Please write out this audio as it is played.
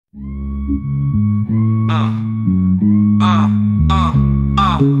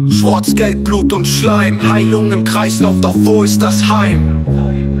Schwarz, Gelb, Blut und Schleim, Heilung im Kreislauf, doch wo ist das Heim?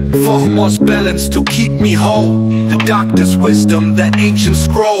 Formos balance to keep me whole. The doctor's wisdom, that ancient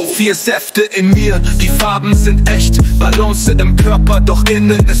scroll. Vier Säfte in mir, die Farben sind echt. Balance im Körper, doch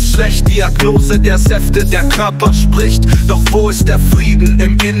innen ist schlecht. Diagnose der Säfte, der Körper spricht. Doch wo ist der Frieden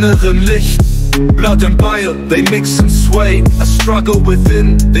im inneren Licht? Blood and bile, they mix and sway. A struggle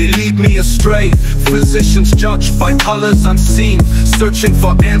within, they lead me astray. Physicians judge by colors unseen, searching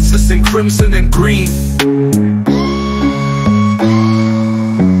for answers in crimson and green.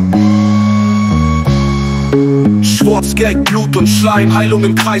 Schwarz, Gelb, Blut und Schleim, Heilung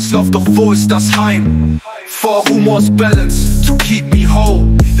im Kreislauf, doch wo ist das Heim? For humor's balance, to keep me whole.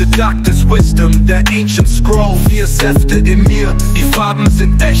 The doctor's wisdom, der ancient scroll. Vier Säfte in mir, die Farben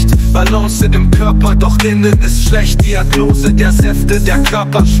sind echt. Balance im Körper, doch innen ist schlecht. Diagnose der Säfte, der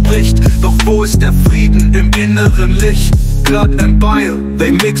Körper spricht. Doch wo ist der Frieden im inneren Licht? Blood and bile,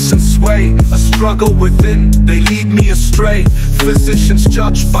 they mix and sway. A struggle within, they lead me astray. Physicians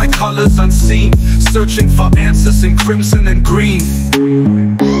judge by colors unseen, searching for answers in crimson and green.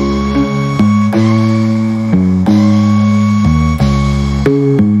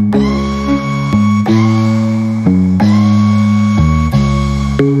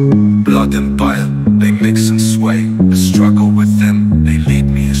 Blood and bile, they mix and sway. A struggle within, they lead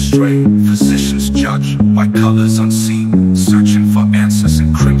me astray. Physicians judge by colors